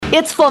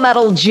It's Full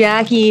Metal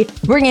Jackie,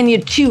 bringing you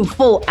 2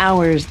 full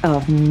hours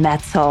of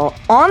metal.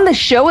 On the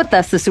show with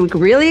us this week,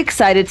 really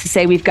excited to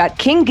say we've got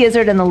King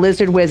Gizzard and the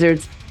Lizard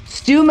Wizards.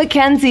 Stu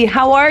Mackenzie,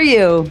 how are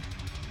you?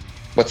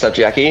 What's up,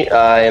 Jackie?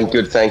 I am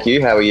good, thank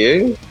you. How are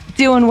you?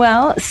 Doing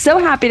well. So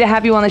happy to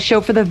have you on the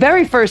show for the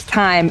very first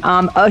time.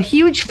 I'm a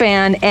huge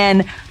fan,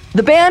 and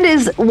the band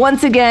is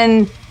once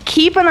again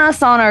keeping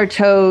us on our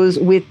toes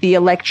with the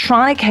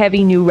electronic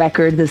heavy new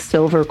record, The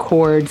Silver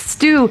Chord.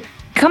 Stu,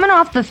 coming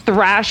off the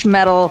thrash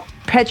metal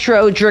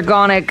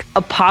Petro-Dragonic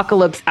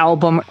Apocalypse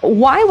album,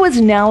 why was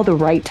now the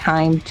right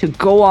time to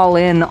go all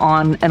in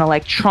on an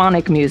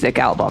electronic music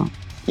album?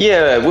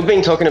 Yeah, we've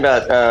been talking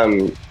about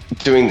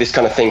doing this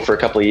kind of thing for a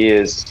couple of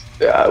years.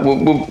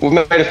 We've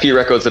made a few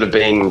records that have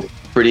been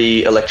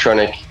pretty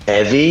electronic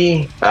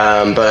heavy,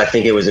 but I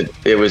think it was a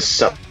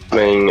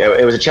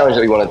challenge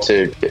that we wanted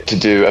to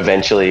do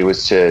eventually,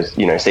 was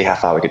to see how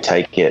far we could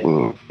take it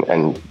and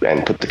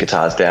put the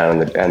guitars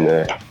down and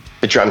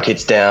the drum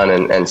kits down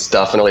and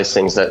stuff, and all these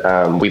things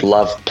that we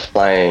love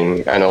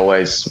playing and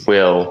always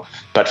will,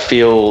 but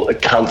feel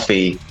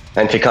comfy,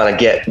 and to kind of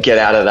get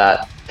out of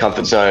that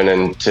comfort zone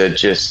and to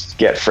just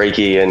get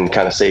freaky and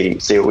kind of see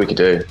what we could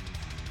do.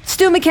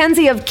 Stu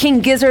Mackenzie of King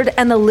Gizzard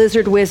and the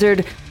Lizard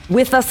Wizard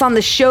with us on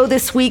the show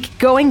this week.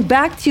 Going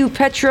back to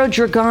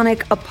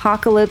Petro-Dragonic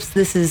Apocalypse,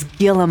 this is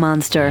Gila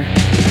Monster.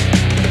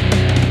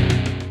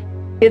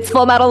 It's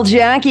Full Metal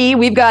Jackie.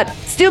 We've got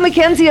Stu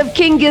Mackenzie of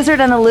King Gizzard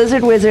and the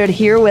Lizard Wizard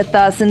here with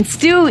us. And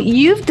Stu,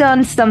 you've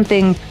done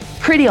something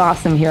pretty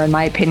awesome here, in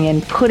my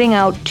opinion, putting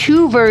out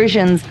 2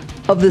 versions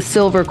of the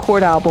Silver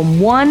Chord album.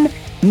 One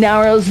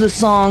narrows the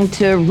song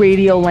to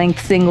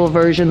radio-length single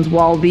versions,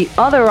 while the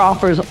other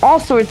offers all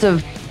sorts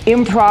of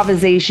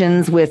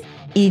improvisations with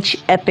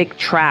each epic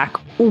track.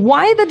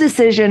 Why the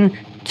decision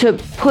to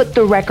put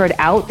the record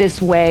out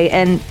this way?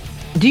 And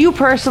do you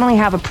personally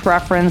have a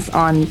preference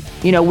on,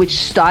 which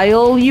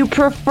style you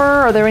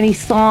prefer? Are there any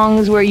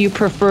songs where you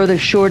prefer the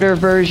shorter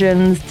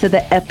versions to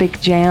the epic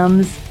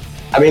jams?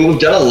 I mean, we've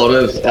done a lot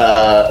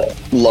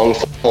of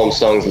long-form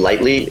songs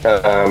lately,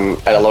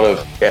 and a lot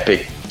of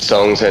epic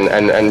songs, and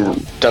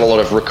done a lot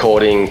of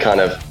recording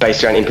kind of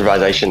based around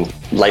improvisation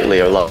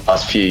lately over the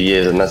last few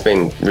years, and that's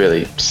been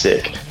really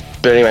sick.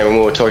 But anyway, when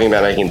we were talking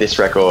about making this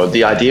record,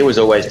 the idea was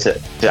always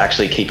to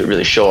actually keep it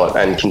really short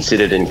and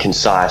considered and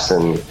concise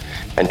and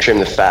trim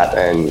the fat,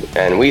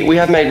 and we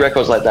have made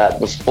records like that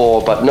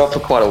before, but not for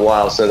quite a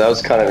while, so that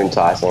was kind of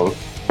enticing.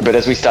 But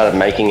as we started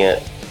making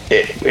it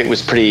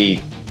was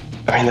pretty,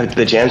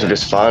 the jams were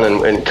just fun,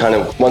 and kind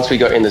of once we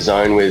got in the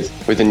zone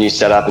with the new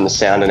setup and the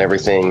sound and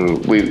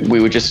everything, we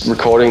were just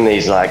recording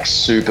these like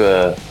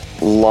super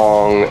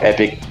long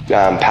epic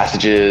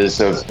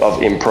passages of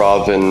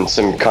improv and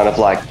some kind of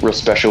like real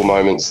special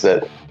moments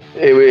that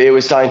it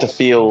was starting to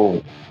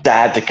feel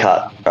sad to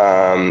cut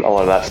a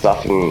lot of that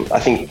stuff. And I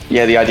think,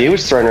 the idea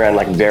was thrown around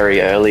like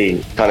very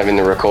early, kind of in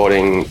the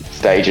recording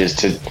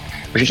stages,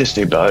 we should just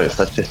do both.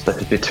 Let's just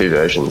do 2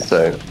 versions.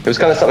 So it was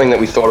kind of something that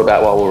we thought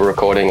about while we were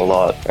recording a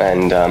lot,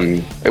 and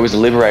it was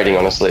liberating,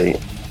 honestly,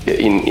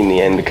 in the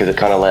end, because it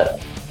kind of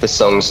let the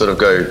songs sort of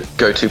go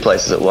 2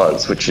 places at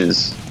once, which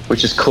is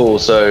cool.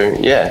 So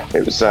yeah,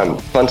 it was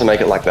fun to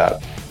make it like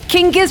that.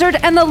 King Gizzard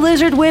and the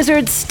Lizard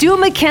Wizard, Stu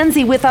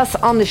Mackenzie with us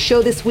on the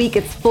show this week.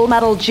 It's Full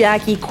Metal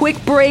Jackie.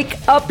 Quick break.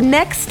 Up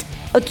next,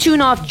 a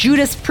tune off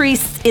Judas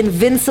Priest's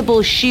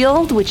Invincible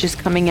Shield, which is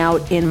coming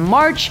out in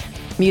March.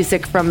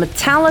 Music from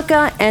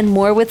Metallica, and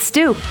more with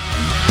Stu.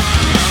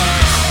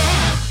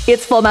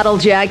 It's Full Metal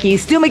Jackie.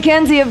 Stu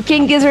Mackenzie of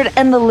King Gizzard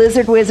and the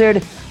Lizard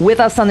Wizard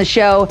with us on the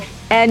show.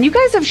 And you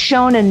guys have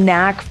shown a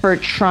knack for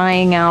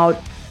trying out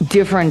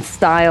different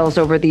styles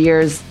over the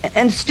years.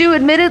 And Stu,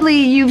 admittedly,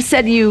 you've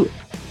said you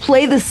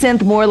play the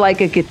synth more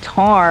like a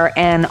guitar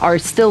and are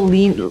still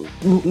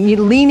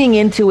leaning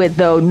into it,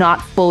 though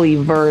not fully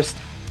versed.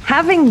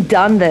 Having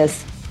done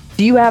this,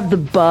 do you have the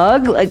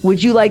bug? Like,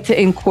 would you like to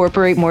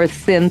incorporate more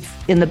synths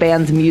in the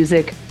band's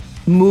music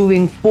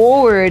moving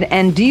forward?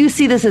 And do you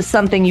see this as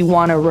something you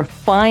want to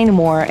refine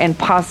more and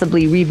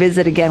possibly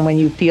revisit again when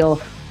you feel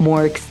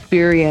more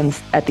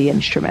experienced at the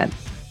instrument?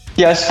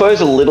 Yeah, I suppose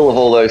a little of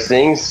all those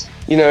things.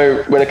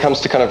 When it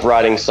comes to kind of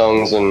writing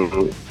songs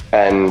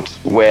and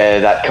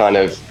where that kind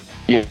of,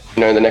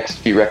 the next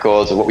few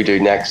records or what we do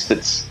next,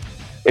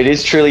 it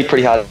is truly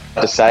pretty hard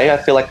to say. I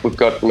feel like we've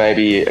got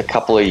maybe a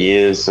couple of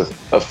years of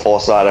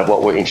foresight of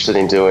what we're interested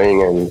in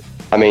doing. And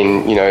I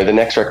mean, the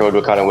next record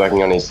we're kind of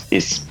working on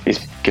is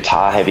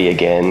guitar heavy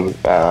again.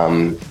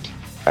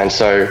 And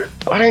so,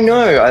 I don't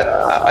know.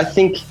 I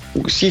think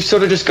you've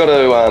sort of just got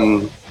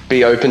to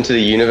be open to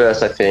the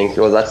universe, I think.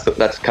 Well,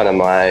 that's kind of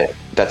my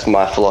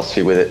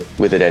philosophy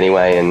with it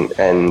anyway.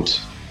 And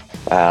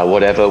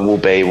whatever will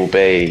be, will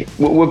be.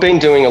 We've been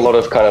doing a lot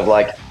of kind of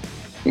like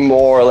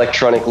more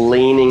electronic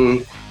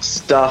leaning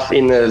stuff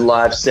in the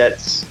live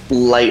sets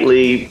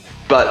lately,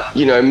 but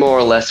more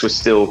or less we're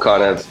still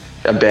kind of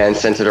a band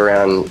centered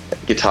around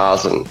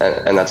guitars and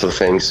that sort of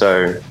thing.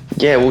 So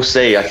yeah, we'll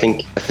see. I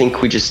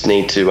think we just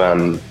need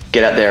to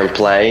get out there and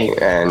play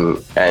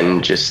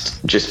and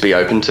just be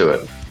open to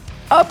it.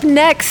 Up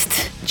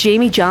next,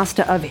 Jamie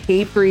Josta of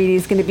Hatebreed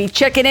is going to be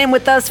checking in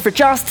with us for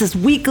Josta's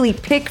weekly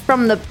pick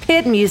from the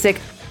pit. Music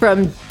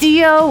from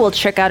Dio. We'll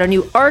check out a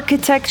new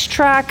Architects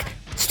track.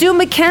 Stu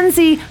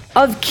Mackenzie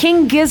of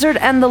King Gizzard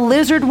and the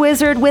Lizard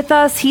Wizard with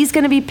us. He's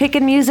going to be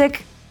picking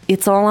music.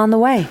 It's all on the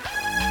way.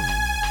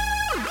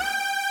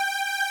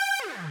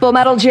 Full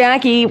Metal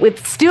Jackie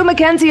with Stu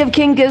Mackenzie of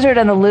King Gizzard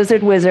and the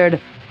Lizard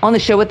Wizard on the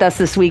show with us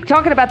this week,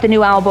 talking about the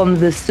new album,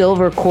 The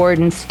Silver Cord.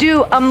 And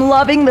Stu, I'm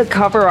loving the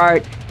cover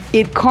art.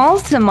 It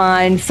calls to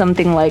mind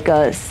something like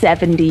a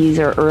 70s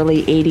or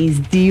early 80s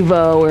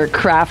Devo or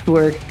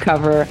Kraftwerk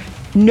cover.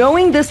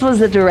 Knowing this was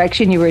the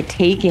direction you were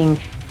taking,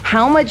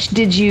 how much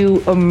did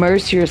you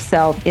immerse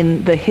yourself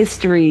in the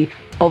history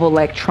of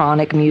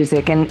electronic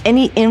music, and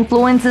any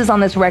influences on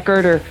this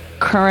record or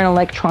current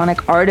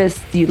electronic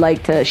artists you'd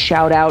like to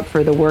shout out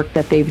for the work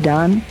that they've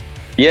done?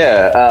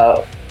 Yeah,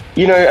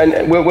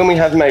 and when we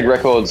have made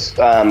records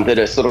that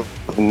are sort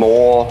of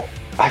more,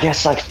 I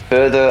guess, like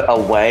further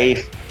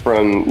away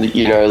from,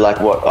 like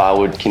what I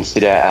would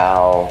consider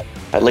our,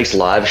 at least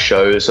live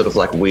show, sort of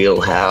like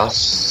wheelhouse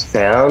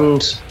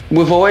sound,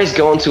 we've always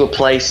gone to a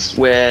place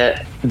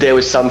where there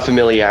was some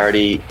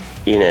familiarity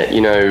in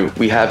it.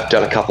 We have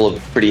done a couple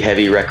of pretty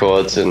heavy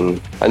records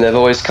and they've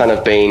always kind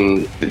of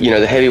been,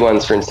 the heavy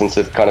ones, for instance,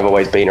 have kind of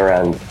always been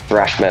around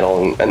thrash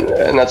metal and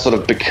that's sort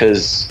of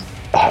because,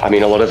 a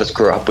lot of us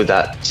grew up with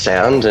that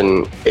sound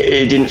and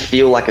it didn't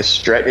feel like a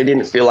stretch. It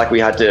didn't feel like we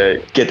had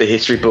to get the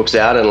history books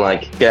out and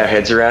like get our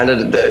heads around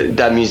it.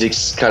 That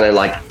music's kind of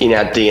like in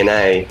our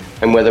DNA,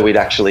 and whether we'd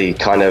actually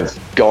kind of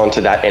gone to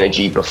that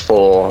energy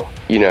before,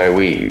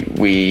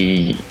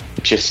 we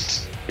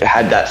just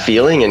had that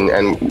feeling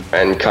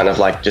and kind of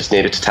like just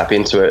needed to tap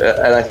into it.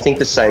 And I think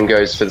the same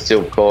goes for the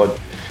Silver Cord.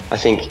 I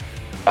think,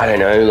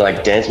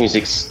 like dance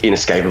music's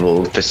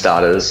inescapable for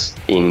starters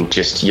in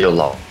just your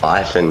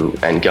life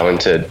and going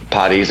to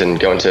parties and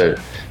going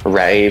to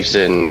raves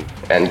and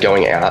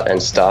going out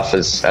and stuff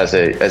as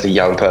a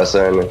young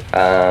person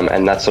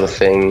and that sort of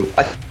thing.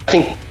 I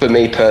think for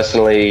me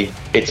personally,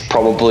 it's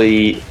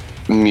probably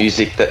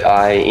music that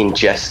I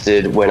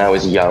ingested when I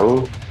was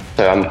young.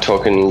 So I'm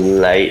talking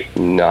late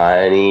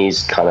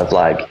 90s, kind of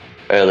like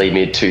early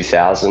mid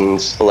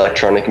 2000s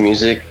electronic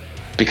music,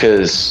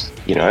 because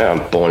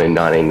I'm born in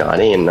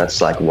 1990 and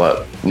that's like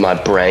what my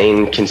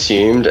brain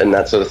consumed and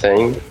that sort of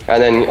thing.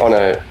 And then on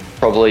a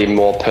probably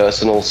more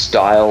personal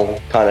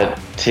style kind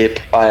of tip,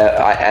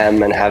 I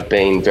am and have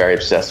been very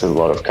obsessed with a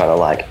lot of kind of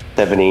like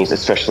 70s,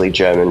 especially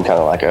German kind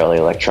of like early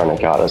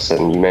electronic artists.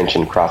 And you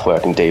mentioned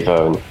Kraftwerk and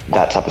Devo and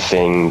that type of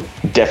thing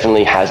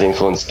definitely has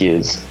influenced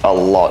Giz a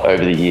lot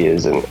over the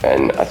years and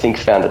I think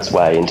found its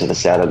way into the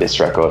sound of this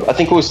record. I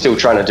think we were still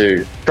trying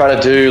to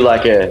do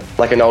like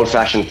an old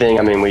fashioned thing.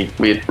 I mean,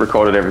 we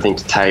recorded everything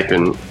to tape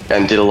and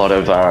did a lot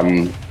of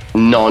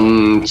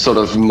non sort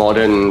of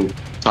modern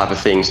type of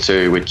things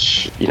too,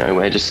 which,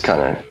 we're just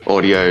kind of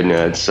audio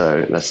nerds,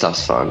 so that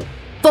stuff's fun.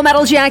 Full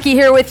Metal Jackie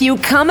here with you.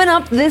 Coming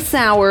up this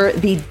hour,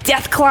 the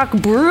Death Clock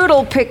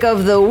Brutal pick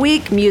of the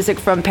week, music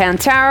from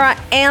Pantera,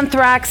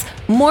 Anthrax,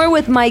 more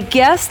with my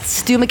guest,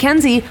 Stu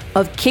Mackenzie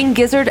of King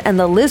Gizzard and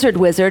the Lizard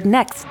Wizard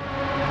next.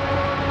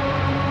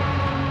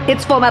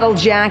 It's Full Metal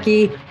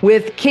Jackie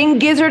with King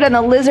Gizzard and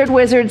the Lizard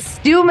Wizard,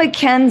 Stu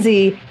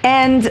Mackenzie.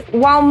 And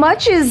while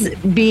much is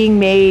being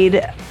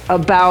made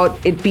about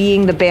it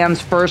being the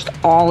band's first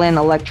all-in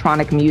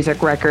electronic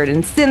music record,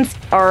 and synths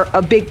are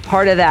a big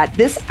part of that,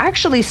 this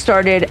actually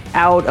started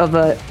out of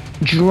a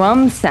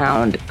drum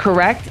sound,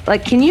 correct?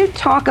 Like, can you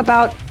talk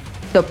about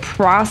the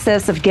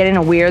process of getting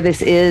aware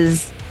this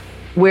is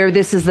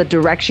the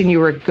direction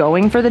you were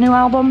going for the new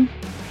album?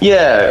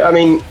 Yeah, I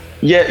mean,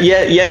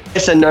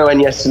 yes and no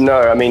and yes and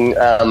no. I mean,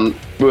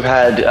 we've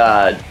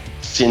had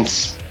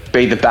since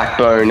be the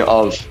backbone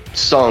of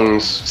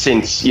songs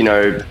since,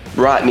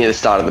 right near the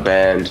start of the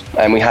band.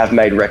 And we have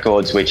made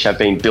records which have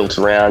been built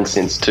around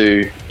since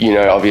two,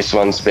 obvious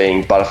ones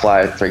being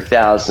Butterfly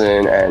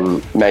 3000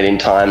 and Made in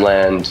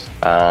Timeland,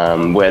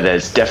 where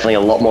there's definitely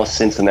a lot more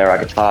synths than there are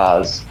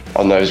guitars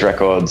on those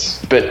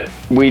records. But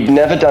we'd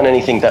never done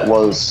anything that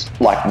was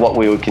like what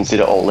we would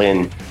consider all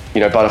in.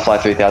 Butterfly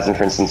 3000,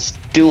 for instance,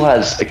 still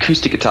has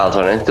acoustic guitars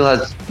on it. It still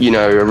has,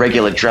 a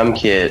regular drum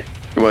kit,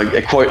 well,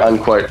 a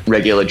quote-unquote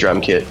regular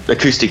drum kit,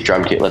 acoustic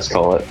drum kit, let's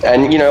call it.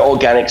 And,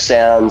 organic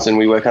sounds, and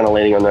we were kind of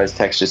leaning on those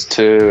textures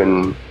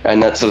too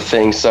and that sort of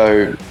thing.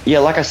 So, yeah,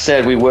 like I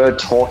said, we were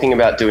talking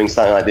about doing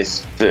something like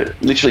this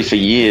literally for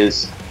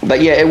years.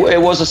 But yeah,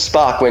 it was a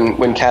spark when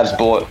Cavs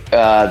bought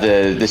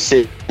the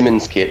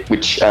Simmons kit,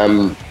 which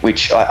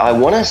I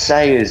want to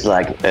say is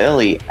like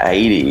early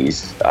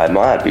 80s. I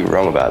might be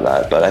wrong about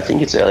that, but I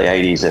think it's early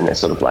 80s, and they're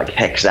sort of like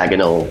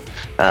hexagonal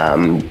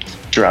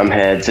drum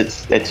heads.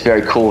 It's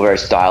very cool, very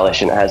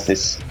stylish, and it has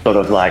this sort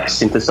of like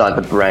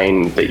synthesizer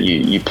brain that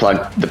you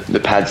plug the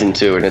pads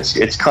into, and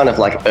it's kind of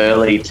like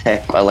early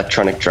tech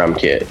electronic drum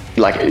kit,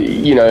 like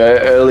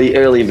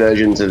early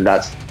versions of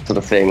that sort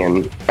of thing,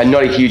 and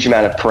not a huge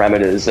amount of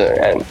parameters,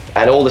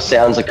 and all the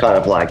sounds are kind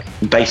of like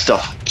based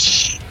off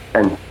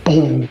and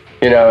boom,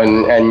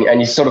 and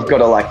you sort of got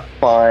to like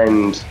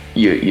find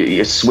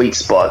your sweet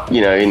spot,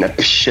 you know, in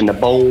the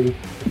bowl.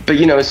 But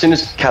you know, as soon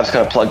as Cavs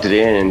kind of plugged it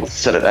in and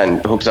set it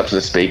and hooked up to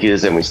the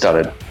speakers, and we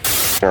started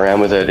around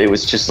with it, it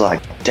was just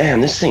like,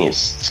 damn, this thing is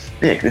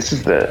sick. This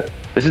has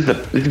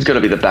got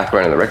to be the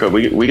backbone of the record.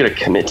 We got to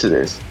commit to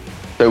this.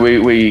 So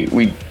we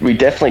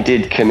definitely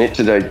did commit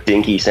to those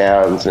dinky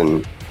sounds,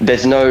 and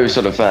there's no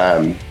sort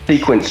of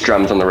sequence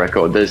drums on the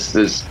record. There's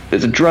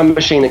a drum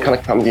machine that kind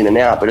of comes in and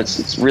out, but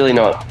it's really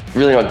not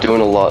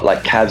doing a lot.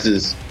 Like Cavs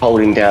is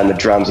holding down the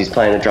drums. He's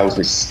playing the drums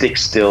with stick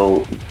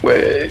still,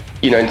 where,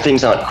 you know,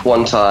 things aren't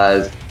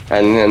quantized.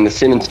 And then the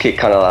Simmons kit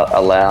kind of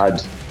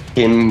allowed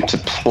him to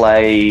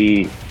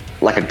play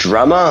like a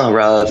drummer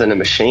rather than a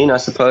machine, I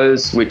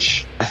suppose,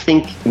 which I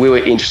think we were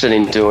interested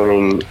in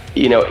doing,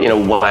 you know, in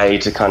a way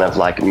to kind of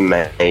like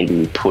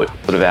maybe put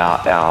sort of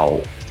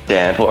our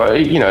stamp, or,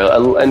 you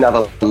know,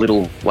 another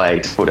little way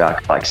to put our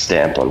like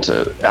stamp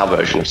onto our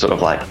version of sort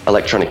of like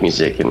electronic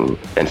music, and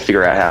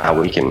figure out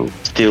how we can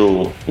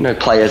still, you know,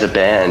 play as a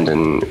band.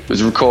 And it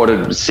was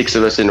recorded 6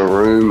 of us in a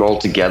room all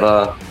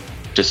together,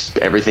 just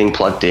everything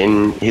plugged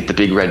in, hit the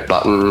big red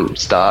button,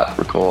 start,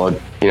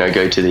 record, you know,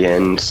 go to the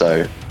end.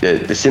 So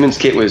the Simmons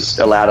kit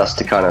allowed us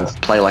to kind of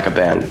play like a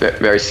band.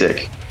 Very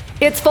sick.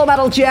 It's Full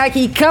Metal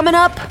Jackie coming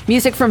up.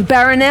 Music from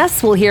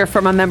Baroness. We'll hear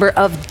from a member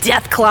of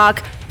Death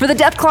Clock for the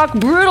Death Clock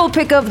Brutal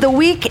Pick of the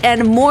Week,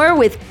 and more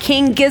with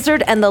King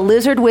Gizzard and the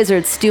Lizard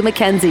Wizard, Stu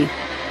Mackenzie.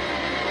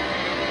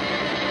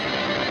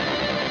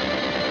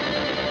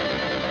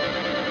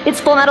 It's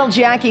Full Metal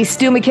Jackie,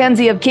 Stu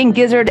Mackenzie of King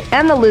Gizzard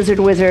and the Lizard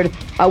Wizard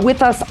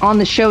with us on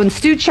the show. And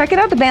Stu, check it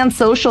out, the band's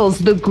socials.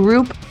 The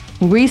group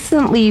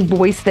recently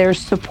voiced their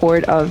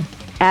support of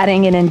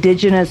adding an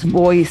Indigenous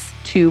voice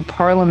to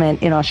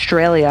Parliament in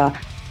Australia.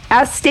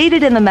 As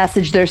stated in the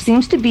message, there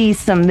seems to be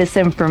some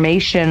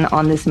misinformation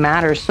on this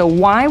matter. So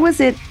why was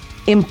it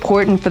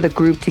important for the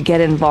group to get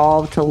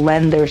involved, to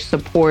lend their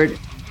support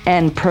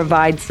and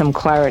provide some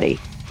clarity?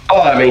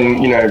 Oh, I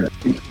mean, you know,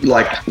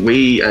 like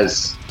we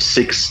as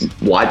 6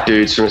 white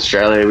dudes from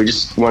Australia, we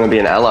just want to be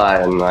an ally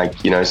and,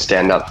 like, you know,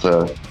 stand up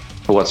for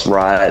what's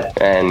right.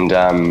 And,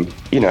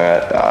 you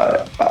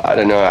know, I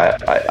don't know,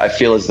 I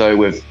feel as though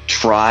we've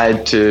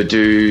tried to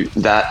do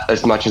that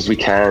as much as we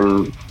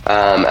can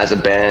as a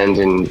band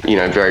in, you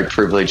know, very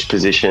privileged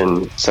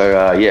position.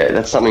 So, yeah,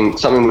 that's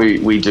something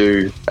we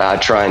do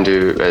try and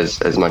do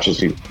as much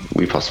as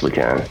we possibly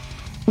can.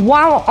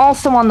 While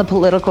also on the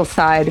political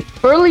side,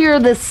 earlier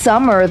this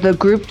summer, the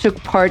group took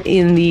part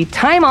in the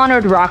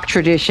time-honored rock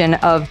tradition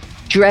of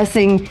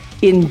dressing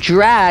in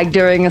drag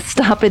during a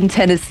stop in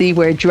Tennessee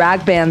where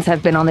drag bans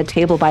have been on the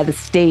table by the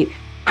state.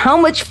 How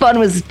much fun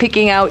was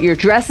picking out your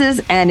dresses,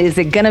 and is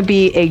it going to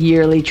be a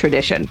yearly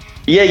tradition?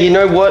 Yeah, you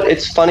know what?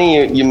 It's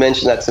funny you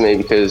mentioned that to me,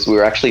 because we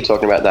were actually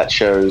talking about that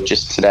show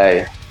just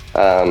today.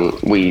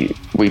 We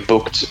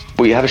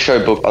have a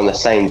show booked on the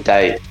same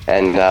date,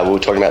 and we were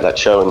talking about that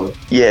show, and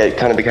yeah, it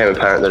kind of became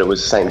apparent that it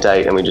was the same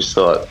date, and we just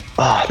thought,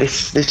 oh,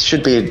 this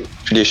should be a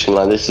tradition.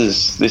 Like,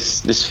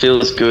 this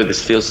feels good.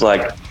 This feels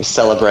like a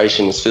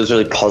celebration. This feels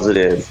really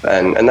positive,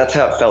 and that's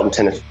how it felt in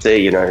Tennessee.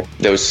 You know,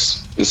 there's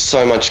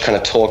so much kind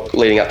of talk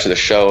leading up to the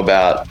show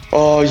about,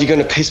 oh, you're going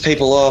to piss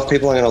people off.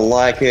 People aren't going to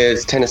like it.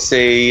 It's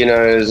Tennessee. You know,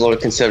 there's a lot of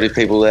conservative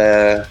people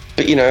there.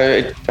 But, you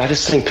know, I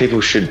just think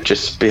people should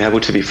just be able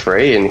to be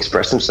free and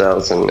express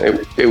themselves. And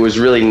it was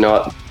really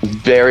not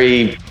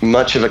very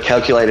much of a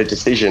calculated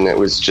decision. It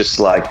was just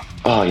like,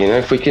 oh, you know,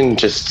 if we can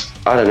just,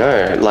 I don't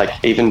know, like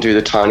even do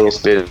the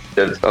tiniest bit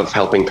of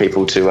helping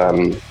people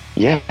to,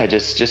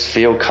 just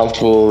feel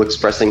comfortable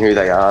expressing who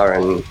they are.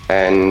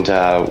 And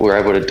we're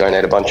able to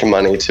donate a bunch of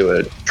money to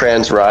a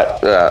trans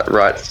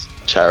rights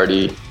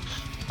charity,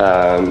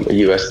 a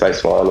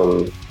US-based one.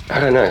 And I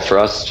don't know, for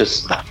us,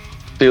 just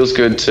feels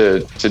good to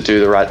do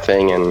the right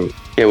thing, and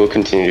yeah, we'll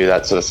continue to do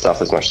that sort of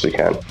stuff as much as we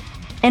can.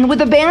 And with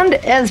a band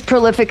as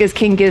prolific as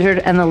King Gizzard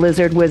and the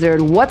Lizard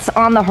Wizard, what's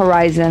on the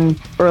horizon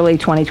early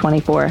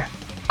 2024?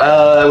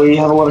 We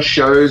have a lot of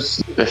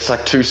shows. It's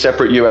like 2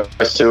 separate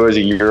US tours,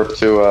 a Europe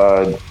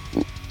tour,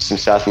 some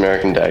South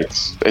American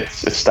dates.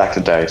 It's stacked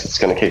of dates. It's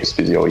going to keep us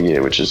busy all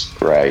year, which is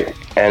great.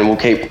 And we'll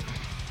keep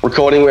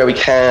recording where we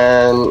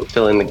can,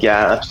 fill in the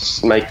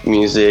gaps, make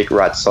music,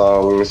 write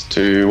songs,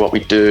 do what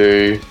we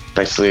do.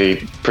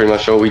 Basically, pretty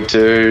much all we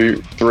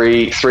do.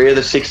 Three of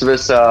the 6 of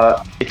us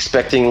are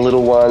expecting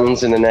little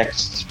ones in the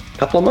next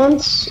couple of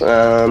months,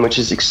 which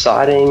is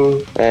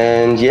exciting.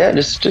 And yeah,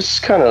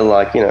 just kind of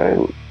like, you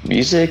know,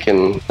 music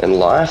and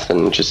life,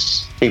 and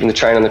just keeping the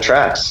train on the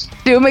tracks.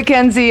 Stu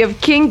Mackenzie of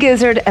King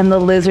Gizzard and the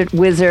Lizard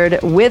Wizard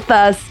with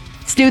us.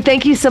 Stu,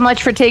 thank you so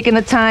much for taking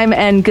the time,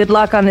 and good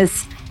luck on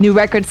this new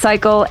record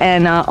cycle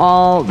and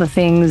all the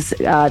things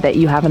that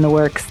you have in the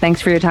works.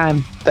 Thanks for your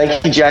time.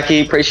 Thank you,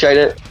 Jackie. Appreciate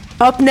it.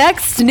 Up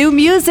next, new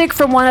music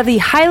from one of the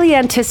highly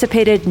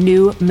anticipated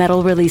new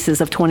metal releases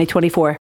of 2024.